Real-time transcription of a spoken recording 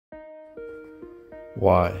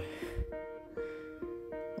Why?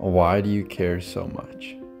 Why do you care so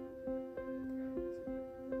much?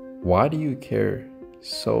 Why do you care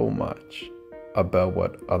so much about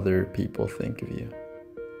what other people think of you?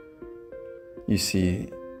 You see,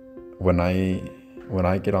 when I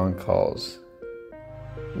get on calls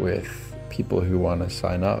with people who want to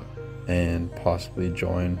sign up and possibly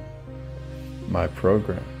join my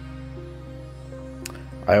program,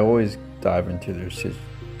 I always dive into their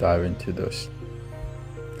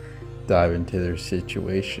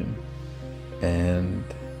situation and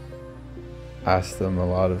ask them a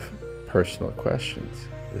lot of personal questions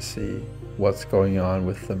to see what's going on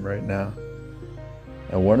with them right now.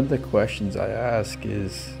 And one of the questions I ask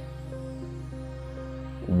is,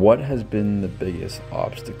 what has been the biggest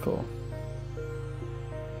obstacle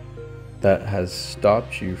that has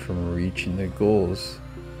stopped you from reaching the goals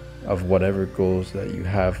of whatever goals that you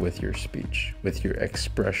have with your speech, with your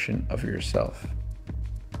expression of yourself?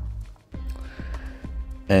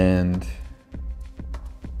 And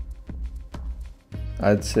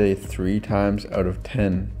I'd say 3 times out of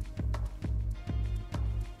 10,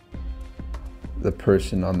 the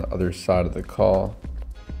person on the other side of the call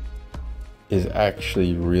is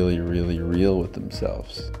actually really, really real with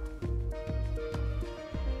themselves.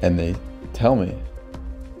 And they tell me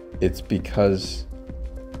it's because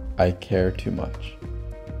I care too much.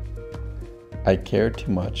 I care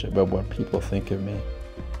too much about what people think of me.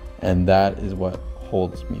 And that is what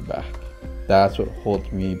holds me back. That's what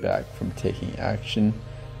holds me back from taking action,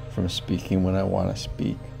 from speaking when I want to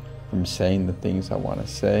speak, from saying the things I want to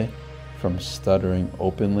say, from stuttering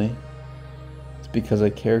openly. It's because I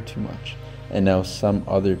care too much. And now some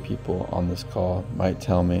other people on this call might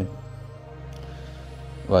tell me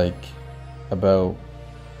like about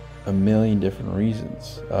a million different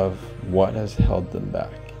reasons of what has held them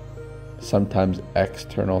back. Sometimes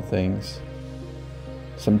external things,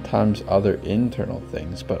 sometimes other internal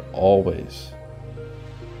things, but always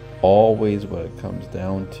what it comes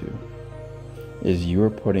down to is you're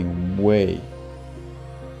putting way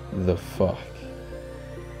the fuck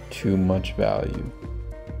too much value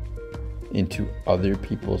into other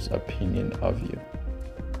people's opinion of you.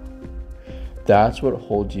 That's what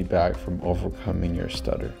holds you back from overcoming your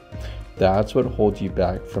stutter. That's what holds you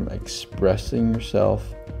back from expressing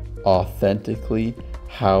yourself authentically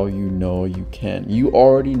how you know you can. You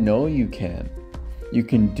already know you can. You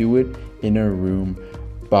can do it in a room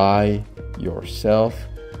by yourself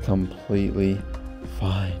completely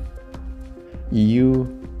fine.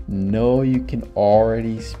 You know you can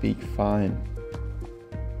already speak fine.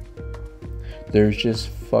 There's just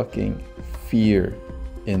fucking fear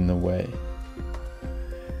in the way.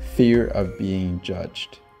 Fear of being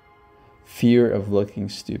judged. Fear of looking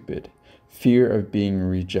stupid. Fear of being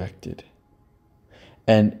rejected.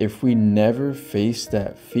 And if we never face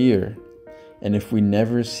that fear, and if we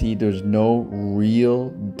never see there's no real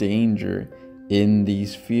danger in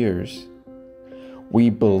these fears, we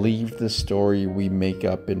believe the story we make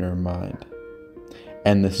up in our mind.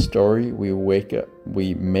 And the story we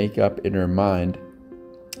make up in our mind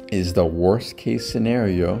is the worst case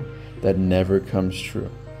scenario that never comes true.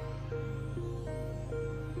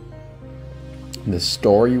 The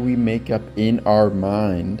story we make up in our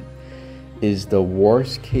mind is the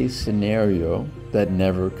worst case scenario that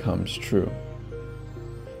never comes true.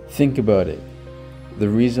 Think about it. The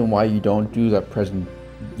reason why you don't do that presentation,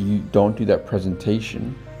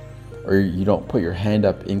 or you don't put your hand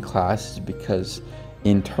up in class, is because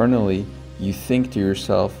internally you think to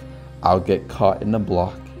yourself, I'll get caught in a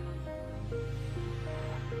block.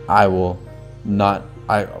 No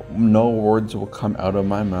words will come out of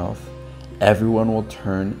my mouth. Everyone will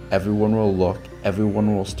turn, everyone will look,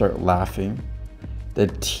 everyone will start laughing. The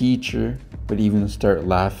teacher would even start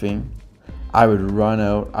laughing. I would run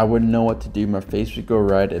out, I wouldn't know what to do, my face would go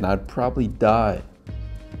red, and I'd probably die.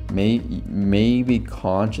 Maybe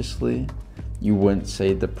consciously you wouldn't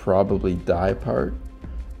say the probably die part,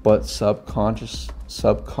 but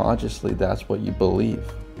subconsciously that's what you believe.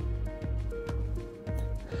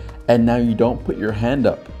 And now you don't put your hand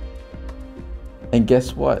up. And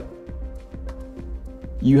guess what?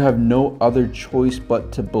 You have no other choice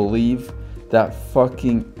but to believe that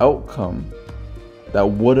fucking outcome that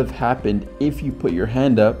would have happened if you put your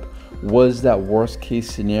hand up was that worst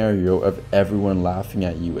case scenario of everyone laughing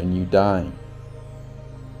at you and you dying.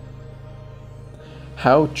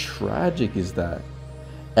 How tragic is that?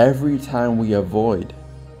 Every time we avoid,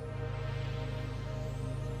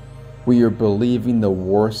 we are believing the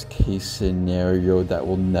worst case scenario that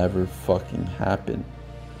will never fucking happen.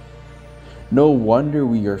 No wonder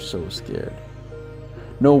we are so scared.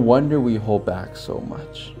 No wonder we hold back so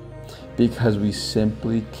much. because we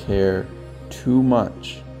simply care too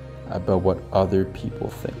much about what other people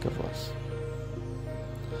think of us.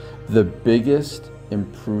 The biggest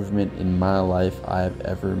improvement in my life I have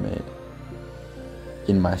ever made,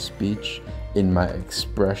 in my speech, in my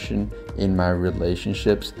expression, in my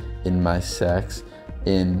relationships, in my sex,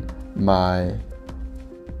 in my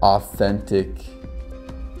authentic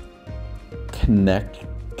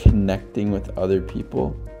connecting with other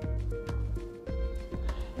people,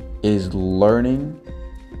 is learning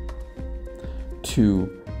to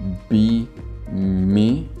be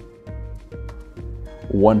me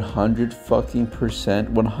 100 fucking percent,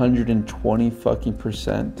 120 fucking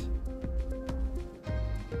percent,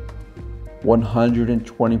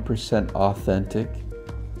 120% authentic,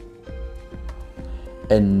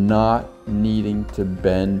 and not needing to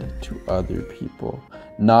bend to other people,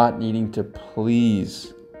 not needing to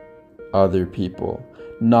please other people,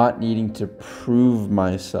 not needing to prove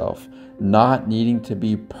myself, not needing to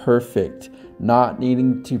be perfect, not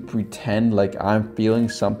needing to pretend like I'm feeling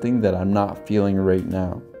something that I'm not feeling right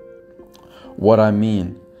now. What I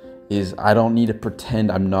mean is I don't need to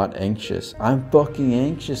pretend I'm not anxious. I'm fucking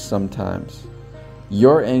anxious sometimes.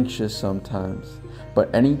 You're anxious sometimes.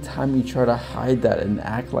 But anytime you try to hide that and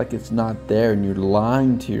act like it's not there, and you're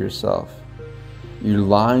lying to yourself, you're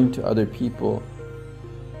lying to other people,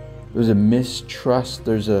 there's a mistrust,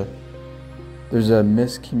 there's a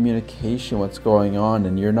miscommunication what's going on,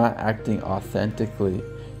 and you're not acting authentically.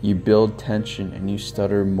 You build tension and you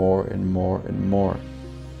stutter more and more and more.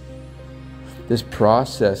 This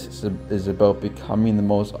process is about becoming the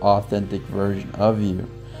most authentic version of you,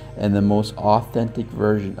 and the most authentic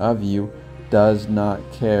version of you does not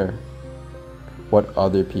care what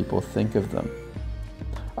other people think of them.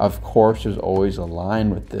 Of course, there's always a line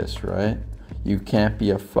with this, right? You can't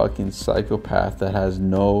be a fucking psychopath that has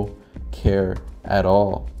no care at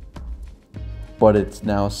all, but it's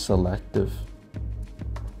now selective.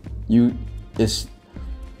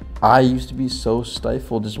 I used to be so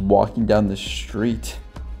stifled just walking down the street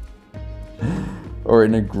or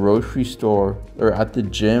in a grocery store or at the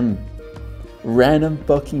gym. Random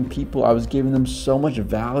fucking people, I was giving them so much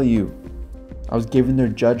value. I was giving their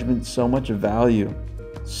judgment so much value.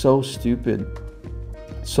 So stupid.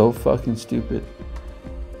 So fucking stupid.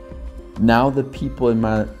 Now the people in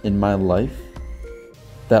my life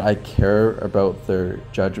that I care about their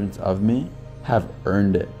judgments of me have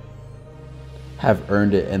earned it.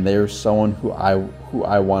 And they're someone who I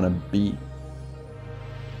want to be.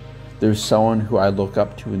 There's someone who I look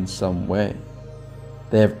up to in some way.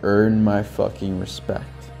 They have earned my fucking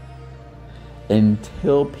respect.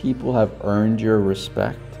 Until people have earned your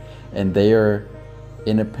respect and they are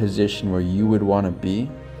in a position where you would want to be,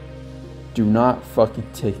 do not fucking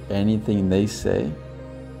take anything they say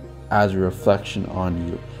as a reflection on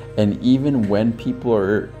you. And even when people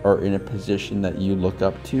are in a position that you look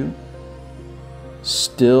up to,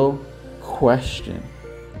 still question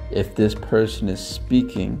if this person is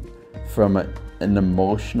speaking from an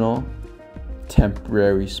emotional,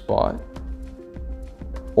 temporary spot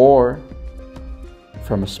or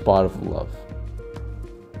from a spot of love.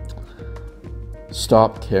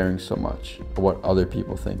 Stop caring so much about what other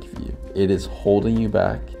people think of you. It is holding you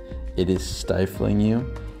back. It is stifling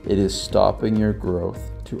you. It is stopping your growth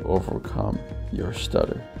to overcome your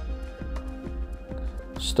stutter.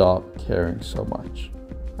 Stop caring so much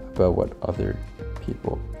about what other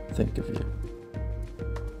people think of you.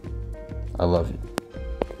 I love you.